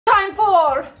time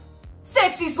for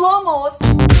sexy slow-mos.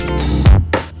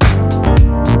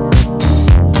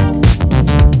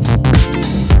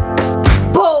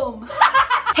 Boom!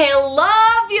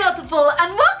 Hello, beautiful,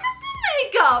 and welcome to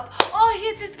makeup. Oh,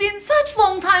 it has been such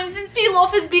long time since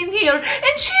Piloff has been here,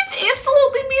 and she's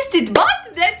absolutely missed it.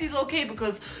 But that is okay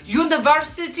because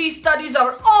university studies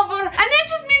are over, and that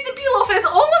just means that Piloff has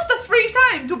all of the free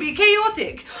time to be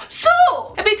chaotic. So,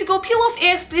 a bit ago, Piloff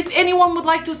asked if anyone would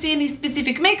like to see any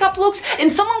specific makeup looks,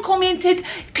 and someone commented,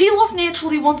 Piloff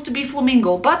naturally wants to be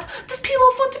flamingo, but does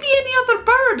Piloff want to be any other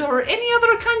bird or any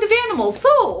other kind of animal?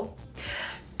 So,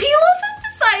 Piloff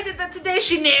has decided that today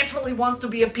she naturally wants to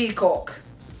be a peacock.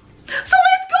 So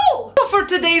let's go! So for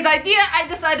today's idea, I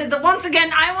decided that once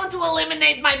again I want to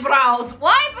eliminate my brows.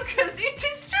 Why? Because it is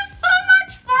just so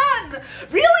much fun.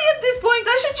 Really, at this point,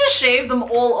 I should just shave them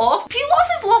all off. Piloff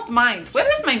has lost mine.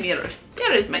 Where is my mirror?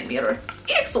 There is my mirror.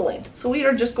 Excellent. So we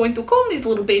are just going to comb these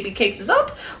little baby cakes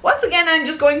up. Once again, I'm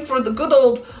just going for the good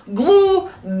old glue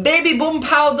baby boom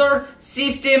powder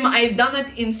system. I've done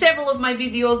it in several of my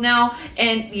videos now,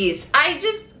 and yes, I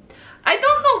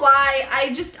don't know why,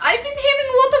 I've been having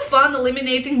a lot of fun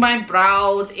eliminating my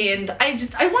brows, and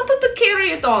I wanted to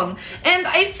carry it on. And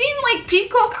I've seen like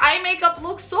peacock eye makeup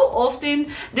looks so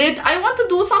often that I want to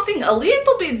do something a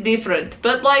little bit different.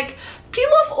 But like,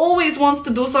 Piloff always wants to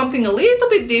do something a little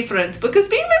bit different because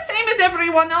being the same as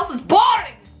everyone else is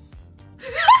boring.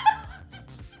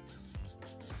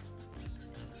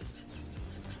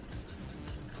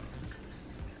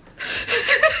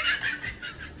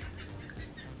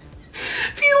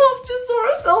 Piloff just saw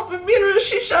herself in the mirror.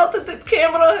 She shouted at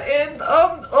camera, and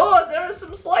oh, there are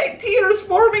some slight tears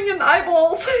forming in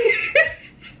eyeballs.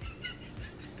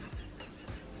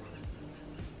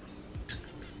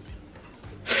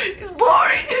 It's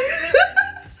boring.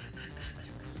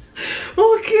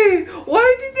 Okay,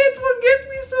 why did that one get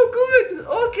me so good?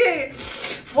 Okay,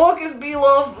 focus,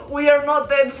 Piloff. We are not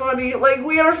that funny. Like,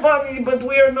 we are funny, but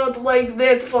we are not like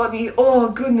that funny. Oh,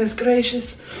 goodness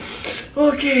gracious.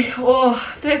 Okay, oh,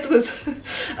 that was,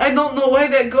 I don't know why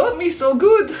that got me so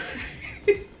good.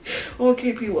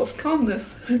 Okay, Piloff,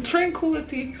 calmness,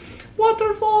 tranquility,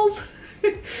 waterfalls.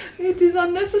 It is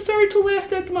unnecessary to laugh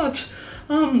that much.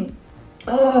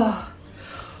 Oh,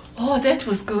 that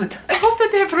was good. I hope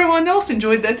that everyone else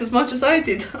enjoyed that as much as I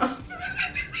did.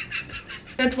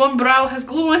 That one brow has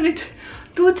glue on it.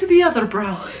 Do it to the other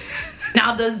brow.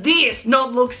 Now, does this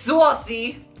not look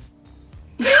saucy?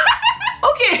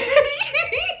 Okay.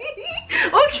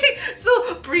 Okay,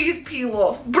 so breathe,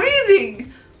 Piloff.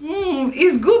 Breathing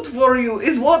is good for you,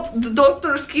 is what the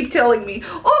doctors keep telling me.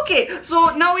 Okay, so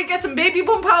now we get some baby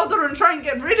boom powder and try and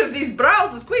get rid of these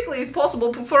brows as quickly as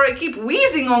possible before I keep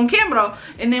wheezing on camera.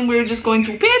 And then we're just going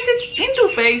to pat it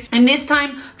into face, and this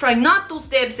time try not to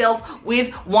stab self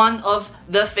with one of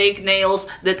the fake nails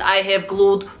that I have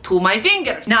glued to my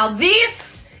fingers. Now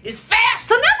this is fast.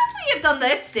 So now that we have done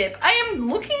that step, I am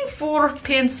looking for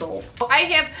pencil. I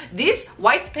have this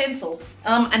white pencil,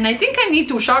 and I think I need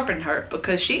to sharpen her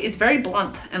because she is very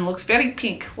blunt and looks very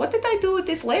pink. What did I do with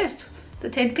this last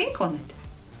that had pink on it?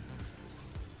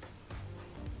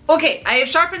 Okay, I have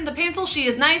sharpened the pencil. She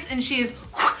is nice, and she is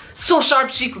so sharp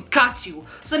she could cut you.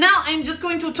 So now I'm just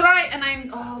going to try,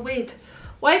 and oh wait,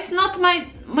 white not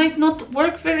might not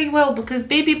work very well because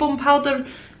baby boom powder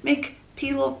make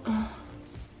Piloff.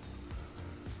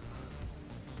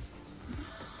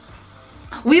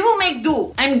 We will make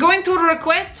do. I'm going to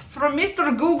request from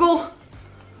Mr. Google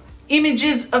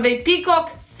images of a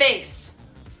peacock face.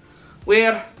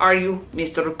 Where are you,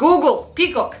 Mr. Google?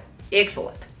 Peacock.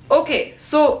 Excellent. Okay,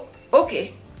 so,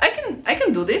 okay. I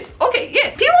can do this. Okay,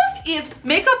 yes. Piloff is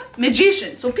makeup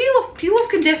magician. So Piloff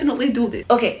can definitely do this.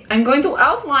 Okay, I'm going to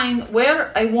outline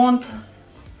where I want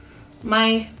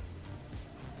my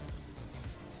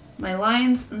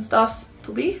lines and stuffs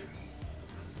to be.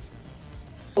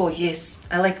 Oh yes,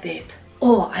 I like that.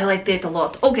 Oh, I like that a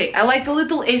lot. Okay, I like the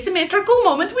little asymmetrical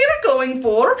moment we are going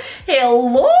for.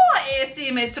 Hello,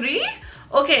 asymmetry.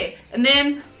 Okay, and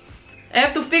then I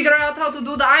have to figure out how to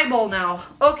do the eyeball now.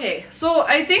 Okay, so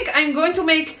I think I'm going to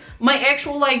make my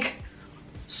actual like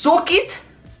socket,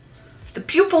 the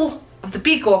pupil of the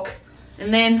peacock,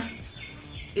 and then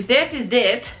if that is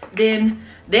that, then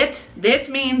that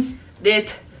means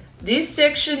that this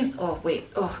section. Oh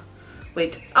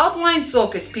wait, outline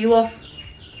socket, Piloff.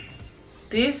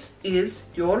 This is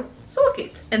your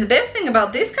socket. And the best thing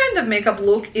about this kind of makeup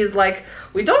look is like,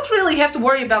 we don't really have to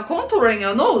worry about contouring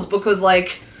our nose because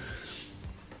like,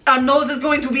 our nose is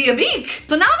going to be a beak.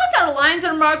 So now that our lines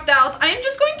are marked out, I am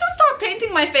just going to start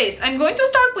painting my face. I'm going to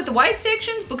start with the white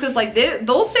sections because like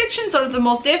those sections are the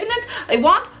most definite. I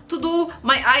want to do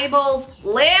my eyeballs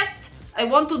last. I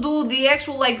want to do the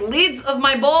actual like lids of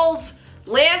my balls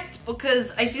last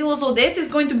because I feel as though that is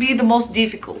going to be the most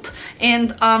difficult.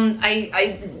 And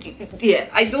I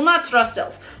do not trust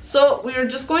self. So we're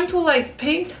just going to like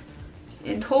paint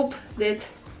and hope that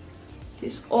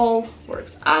this all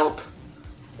works out.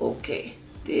 Okay,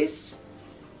 this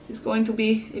is going to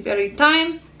be a very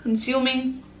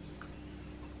time-consuming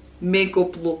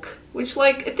makeup look, which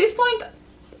like at this point,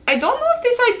 I don't know if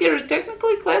this idea is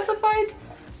technically classified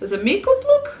as a makeup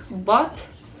look, but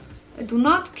I do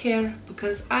not care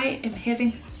because I am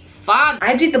having fun.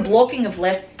 I did the blocking of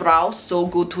left brow so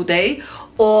good today.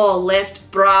 Oh, left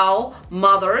brow,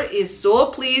 mother is so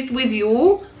pleased with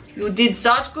you. You did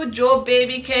such good job,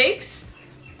 baby cakes.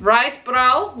 Right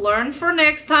brow, learn for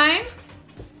next time.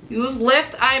 Use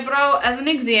left eyebrow as an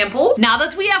example. Now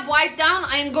that we have white down,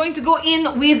 I am going to go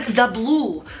in with the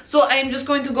blue. So I am just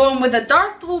going to go in with a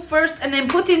dark blue first and then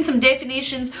put in some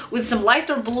definitions with some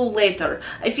lighter blue later.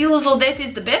 I feel as though that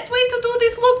is the best way to do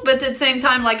this look, but at the same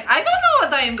time, like, I don't know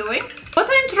what I am doing. What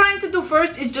I'm trying to do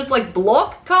first is just like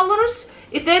block colors,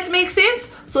 if that makes sense.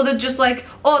 So that just like,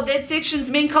 oh, that section's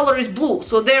main color is blue,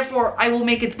 so therefore I will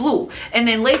make it blue. And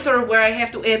then later where I have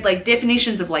to add like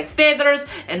definitions of like feathers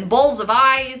and balls of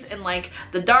eyes and like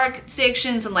the dark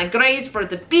sections and like grays for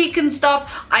the beak and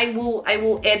stuff, I will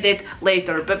add that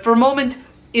later. But for a moment,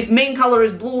 if main color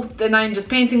is blue, then I'm just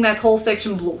painting that whole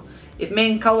section blue. If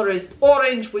main color is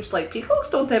orange, which like peacocks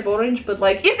don't have orange, but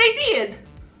like if they did,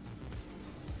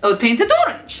 I would paint it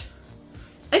orange.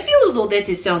 I feel as though that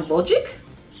is sound logic.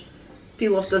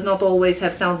 Piloff does not always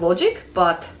have sound logic,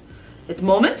 but at the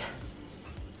moment,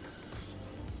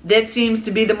 that seems to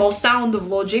be the most sound of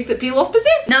logic that Piloff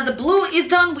possesses. Now the blue is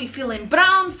done, we fill in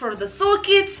brown for the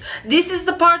sockets. This is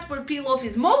the part where Piloff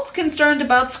is most concerned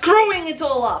about screwing it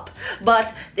all up.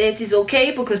 But that is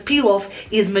okay because Piloff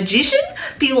is magician.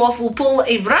 Piloff will pull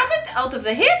a rabbit out of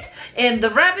the hat, and the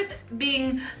rabbit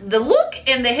being the look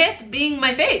and the hat being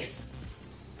my face.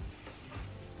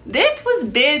 That was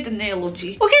bad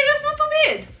analogy. Okay, that's not too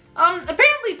bad.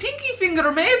 Apparently pinky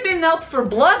finger may have been out for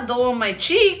blood though on my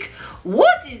cheek.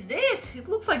 What is that? It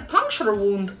looks like puncture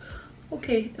wound.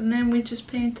 Okay, and then we just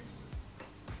paint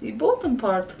the bottom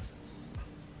part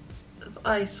of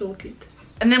eye socket.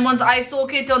 And then once eye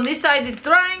socket on this side is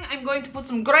drying, I'm going to put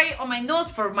some gray on my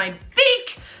nose for my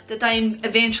beak that I'm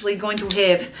eventually going to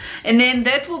have. And then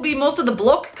that will be most of the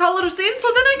block colors in,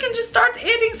 so then I can just start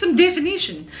adding some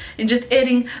definition and just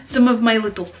adding some of my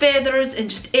little feathers and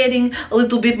just adding a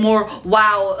little bit more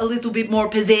wow, a little bit more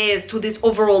pizzazz to this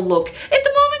overall look. At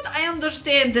the moment, I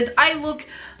understand that I look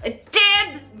a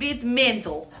tad bit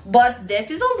mental, but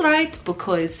that is alright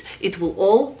because it will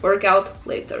all work out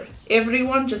later.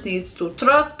 Everyone just needs to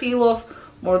trust Piloff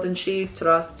more than she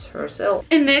trusts herself.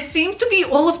 And that seems to be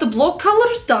all of the block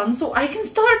colors done, so I can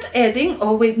start adding,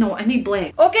 oh wait, no, I need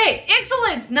black. Okay,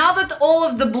 excellent. Now that all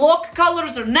of the block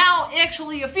colors are now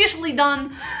actually officially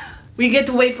done, we get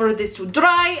to wait for this to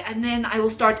dry, and then I will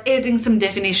start adding some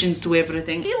definitions to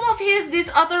everything. Piloff has this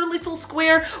other little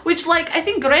square, which like I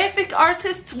think graphic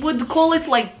artists would call it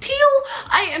like teal.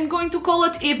 I am going to call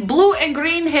it if blue and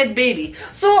green had baby.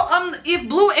 So if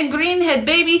blue and green had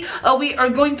baby, we are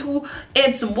going to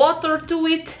add some water to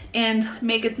it and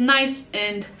make it nice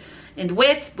and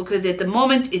wet, because at the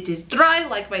moment it is dry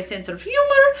like my sense of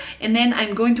humor. And then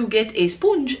I'm going to get a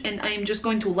sponge and I'm just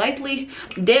going to lightly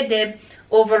dab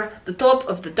over the top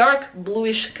of the dark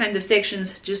bluish kind of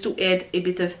sections just to add a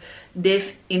bit of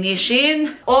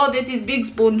definition. Oh, that is big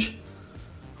sponge.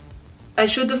 I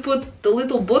should have put the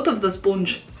little butt of the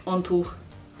sponge onto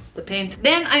the paint.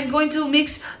 Then I'm going to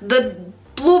mix the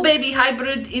blue baby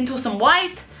hybrid into some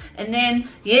white, and then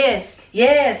yes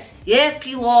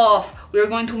Piloff, we're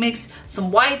going to mix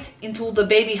some white into the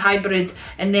baby hybrid,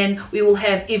 and then we will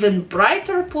have even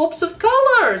brighter pops of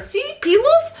color. See,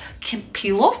 Piloff can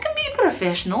be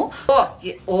professional. Oh,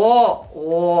 yeah.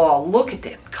 Oh, look at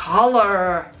that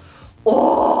color.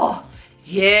 Oh,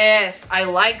 yes, I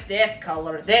like that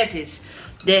color. That is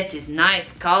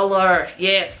nice color.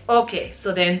 Yes. Okay,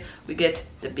 so then we get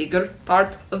the bigger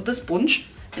part of the sponge,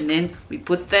 and then we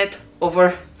put that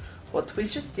over what we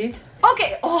just did.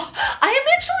 Okay, oh, I am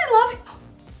actually loving...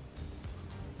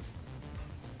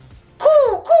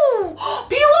 Cool.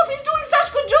 Piloff is doing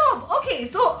such good job. Okay,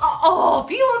 so, oh,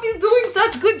 Piloff is doing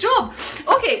such good job.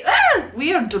 Okay,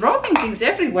 we are dropping things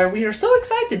everywhere. We are so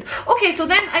excited. Okay, so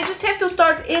then I just have to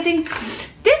start adding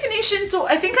definition. So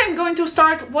I think I'm going to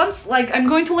start once, like, I'm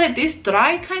going to let this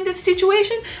dry kind of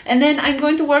situation, and then I'm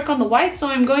going to work on the white. So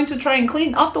I'm going to try and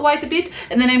clean up the white a bit,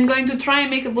 and then I'm going to try and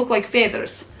make it look like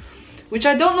feathers. which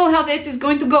I don't know how that is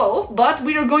going to go, but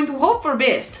we are going to hope for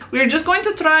best. We are just going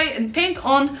to try and paint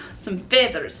on some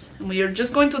feathers, and we are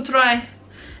just going to try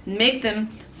and make them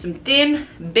some thin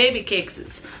baby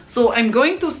cakes. So I'm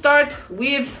going to start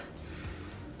with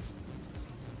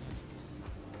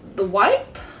the white,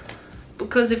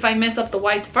 because if I mess up the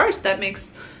white first, that makes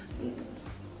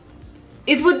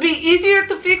it would be easier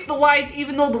to fix the white,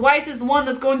 even though the white is the one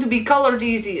that's going to be colored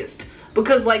easiest.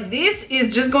 Because like this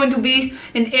is just going to be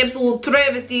an absolute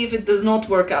travesty if it does not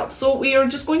work out. So we are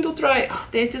just going to try. Oh,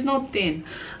 that is not thin.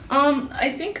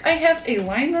 I think I have a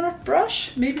liner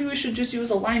brush. Maybe we should just use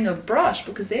a liner brush,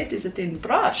 because that is a thin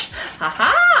brush.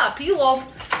 Haha! Piloff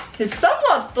has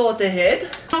somewhat thought ahead.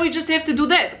 Now we just have to do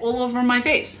that all over my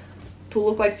face to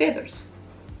look like feathers.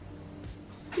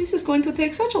 This is going to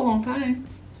take such a long time.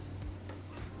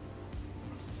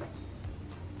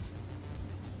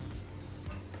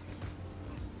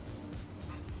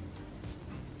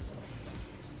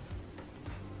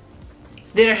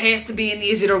 There has to be an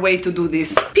easier way to do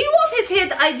this. Piloff has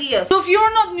had ideas. So if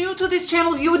you're not new to this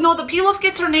channel, you would know that Piloff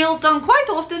gets her nails done quite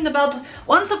often, about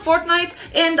once a fortnight.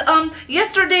 And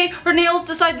yesterday her nails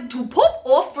decided to pop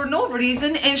off for no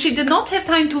reason, and she did not have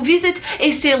time to visit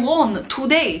a salon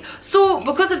today. So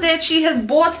because of that, she has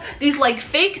bought these like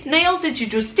fake nails that you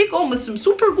just stick on with some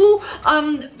super glue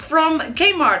from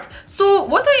Kmart. So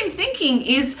what I am thinking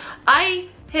is I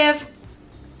have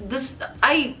this,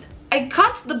 I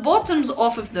cut the bottoms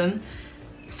off of them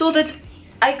so that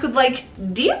I could like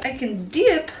dip. I can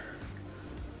dip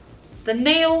the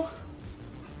nail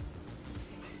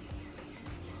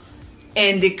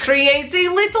and it creates a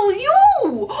little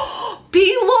you.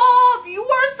 Piloff, you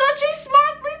are such a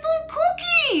smart little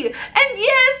cookie. And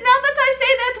yes, now that I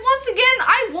say that once again,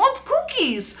 I want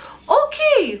cookies.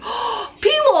 Okay,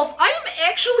 Piloff, I am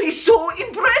actually so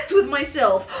impressed with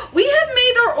myself. We have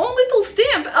made our own little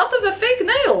stamp out of a fake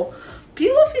nail.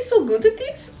 Piloff is so good at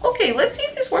this. Okay, let's see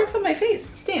if this works on my face.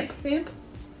 Stamp, stamp,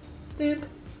 stamp,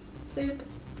 stamp,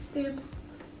 stamp,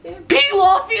 stamp.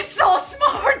 Piloff is so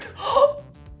smart.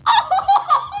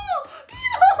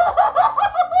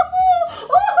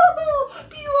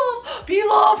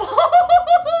 Piloff, Piloff,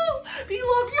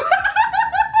 Piloff,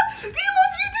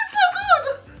 Piloff, you did so good.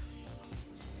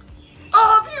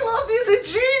 Oh, Piloff is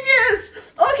a genius.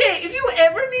 Okay, if you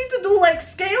ever need to do like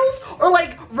scales or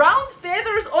like round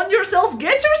feathers on yourself,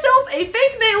 get yourself a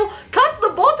fake nail, cut the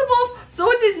bottom off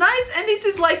so it is nice and it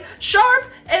is like sharp,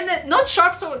 and then not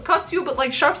sharp so it cuts you, but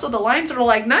like sharp so the lines are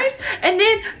like nice, and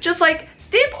then just like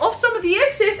stamp off some of the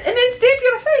excess and then stamp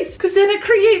your face, because then it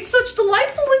creates such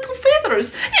delightful little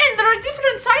feathers. And there are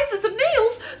different sizes of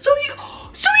nails, so you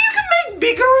can make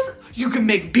bigger. You can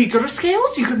make bigger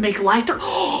scales, you can make lighter.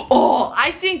 Oh,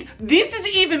 I think this is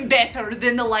even better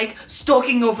than the like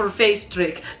stalking over face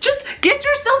trick. Just get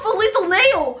yourself a little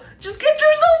nail. Just get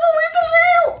yourself a little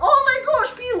nail. Oh my gosh,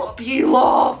 Piloff,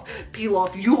 Piloff,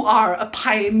 Piloff, you are a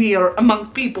pioneer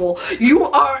amongst people. You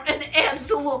are an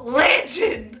absolute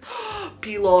legend.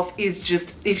 Piloff is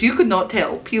just, if you could not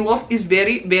tell, Piloff is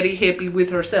very, very happy with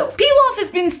herself. Piloff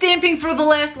has been stamping for the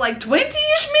last like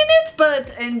 20-ish minutes,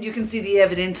 and you can see the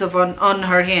evidence of on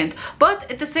her hand. But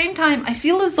at the same time, I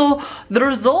feel as though the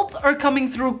results are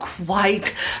coming through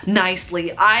quite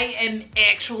nicely. I am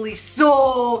actually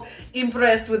so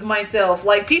impressed with myself.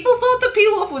 Like, people thought the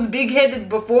Piloff was big-headed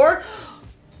before.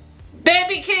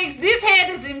 Baby cakes, this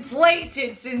head is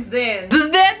inflated since then. Does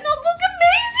that not look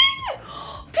amazing?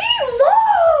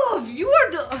 Piloff, you are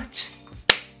the just.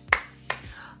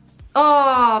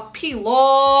 Oh,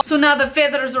 Piloff. So now the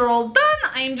feathers are all done.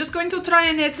 I am just going to try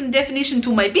and add some definition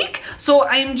to my beak. So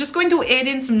I am just going to add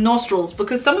in some nostrils,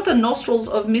 because some of the nostrils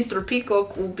of Mr.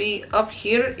 Peacock will be up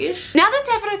here-ish. Now that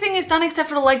everything is done except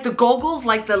for like the goggles,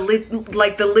 like the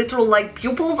literal like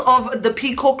pupils of the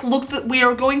peacock look that we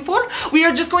are going for, we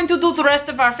are just going to do the rest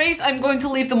of our face. I'm going to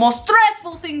leave the most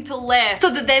stressful thing to last, so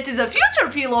that is a future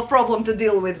Piloff problem to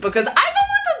deal with, because I don't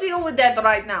want to deal with that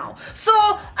right now.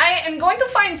 So I am going to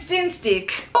find Sin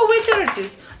Stick. Oh wait, there it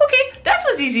is. Okay, that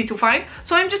was easy to find.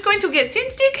 So I'm just going to get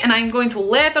Sin Stick and I'm going to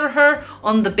lather her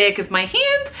on the back of my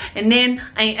hand, and then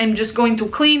I am just going to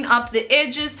clean up the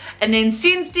edges and then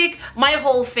Sin Stick my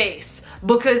whole face,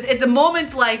 because at the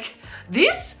moment, like,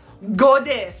 this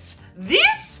goddess,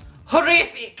 this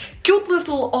horrific, cute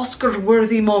little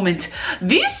Oscar-worthy moment,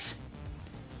 this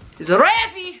is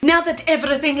ready. Now that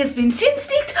everything has been Sin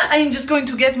Sticked, I am just going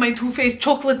to get my Too Faced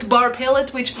chocolate bar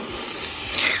palette, which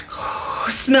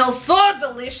Smells so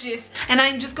delicious. And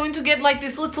I'm just going to get like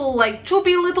this little like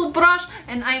chubby little brush,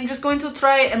 and I'm just going to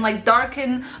try and like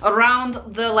darken around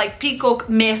the like peacock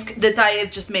mask that I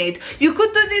have just made. You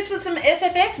could do this with some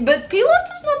SFX, but Piloff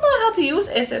does not know how to use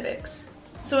SFX.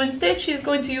 So instead she's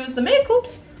going to use the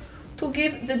makeups to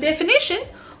give the definition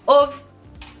of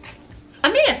a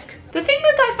mask. The thing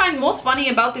that I find most funny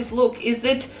about this look is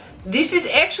that this is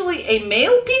actually a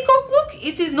male peacock look.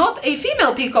 It is not a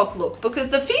female peacock look, because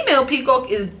the female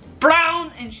peacock is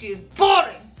brown and she is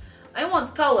boring. I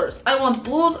want colors. I want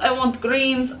blues. I want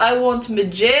greens. I want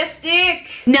majestic.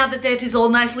 Now that that is all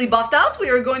nicely buffed out, we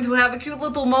are going to have a cute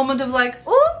little moment of like,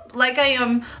 oh, like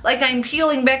I'm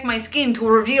peeling back my skin to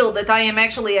reveal that I am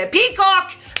actually a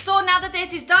peacock. So now that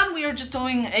that is done, we are just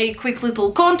doing a quick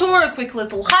little contour, a quick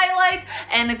little highlight,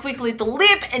 and a quick little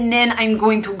lip, and then I'm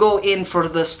going to go in for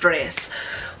the stress.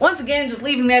 Once again, just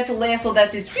leaving that to last, so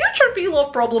that is future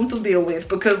Piloff problem to deal with,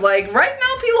 because like right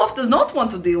now Piloff does not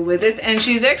want to deal with it, and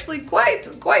she's actually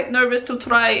quite nervous to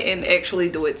try and actually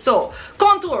do it. So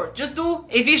contour, just do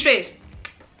a fish face.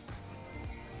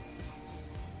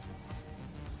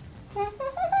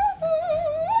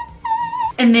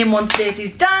 And then once that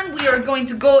is done, we are going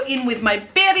to go in with my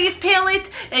berries palette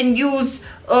and use,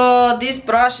 this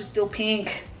brush is still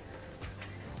pink.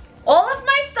 All of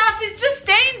my stuff is just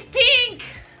stained pink.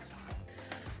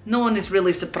 No one is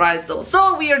really surprised though.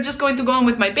 So we are just going to go in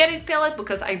with my berries palette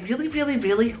because I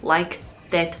really like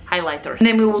that highlighter. And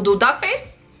then we will do dog face.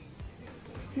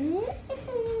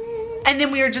 And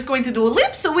then we are just going to do a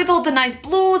lip. So with all the nice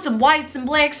blues and whites and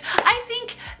blacks, I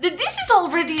think that this is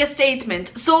already a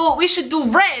statement. So we should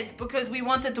do red because we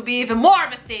want it to be even more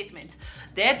of a statement.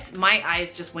 That's, my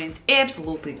eyes just went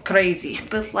absolutely crazy.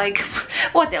 But like,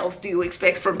 what else do you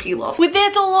expect from Piloff? With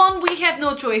that all on, we have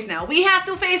no choice now. We have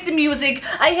to face the music.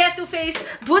 I have to face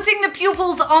putting the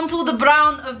pupils onto the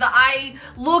brown of the eye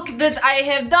look that I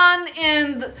have done,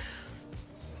 and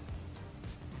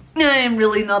I am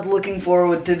really not looking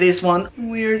forward to this one.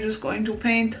 We are just going to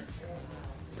paint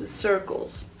the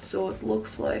circles so it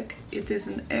looks like it is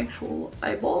an actual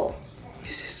eyeball.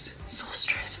 This is so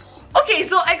stressful. Okay,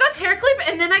 so I got hair clip,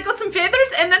 and then I got some feathers,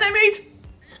 and then I made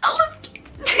a little...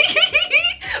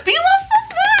 Piloff's so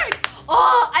smart!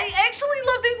 Oh, I actually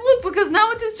love this look because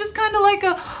now it is just kind of like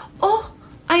a, oh,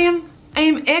 I am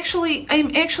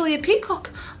actually a peacock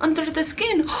under the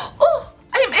skin. Oh,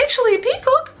 I am actually a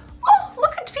peacock. Oh,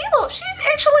 look at Piloff. She's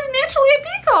actually naturally a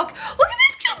peacock. Look at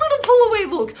this cute little pull away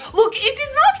look. Look, it is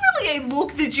not really a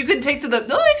look that you can take to the...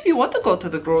 No, if you want to go to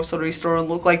the grocery store and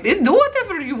look like this, do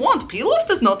whatever you want. Piloff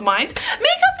does not mind.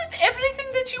 Makeup is everything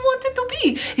that you want it to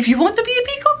be. If you want to be a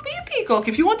peacock, be a peacock.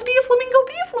 If you want to be a flamingo,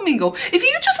 be a flamingo. If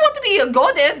you just want to be a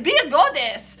goddess, be a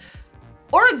goddess.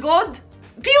 Or a god.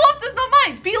 Piloff does not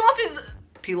mind.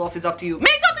 Piloff is up to you.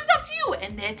 Makeup is up to you,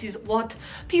 and that is what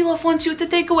Piloff wants you to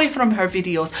take away from her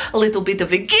videos. A little bit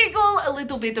of a giggle, a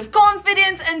little bit of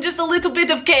confidence, and just a little bit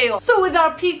of chaos. So with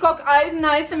our peacock eyes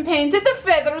nice and painted, the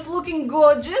feathers looking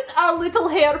gorgeous, our little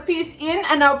hairpiece in,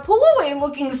 and our pull away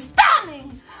looking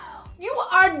stunning, you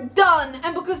are done.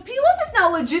 And because Piloff is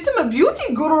now a legitimate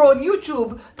beauty guru on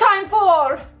YouTube, time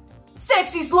for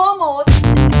sexy slow-mos.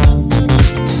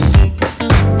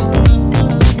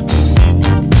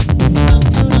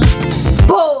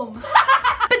 Boom!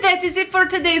 But that is it for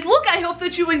today's look. I hope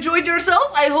that you enjoyed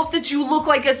yourselves. I hope that you look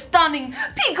like a stunning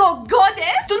peacock goddess.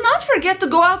 Do not forget to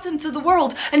go out into the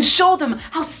world and show them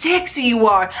how sexy you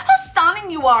are, how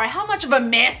stunning you are, how much of a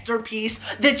masterpiece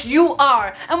that you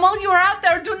are. And while you are out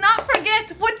there, do not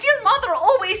forget what dear mother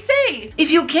always say.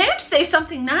 If you can't say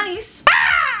something nice,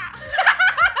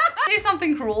 say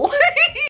something cruel.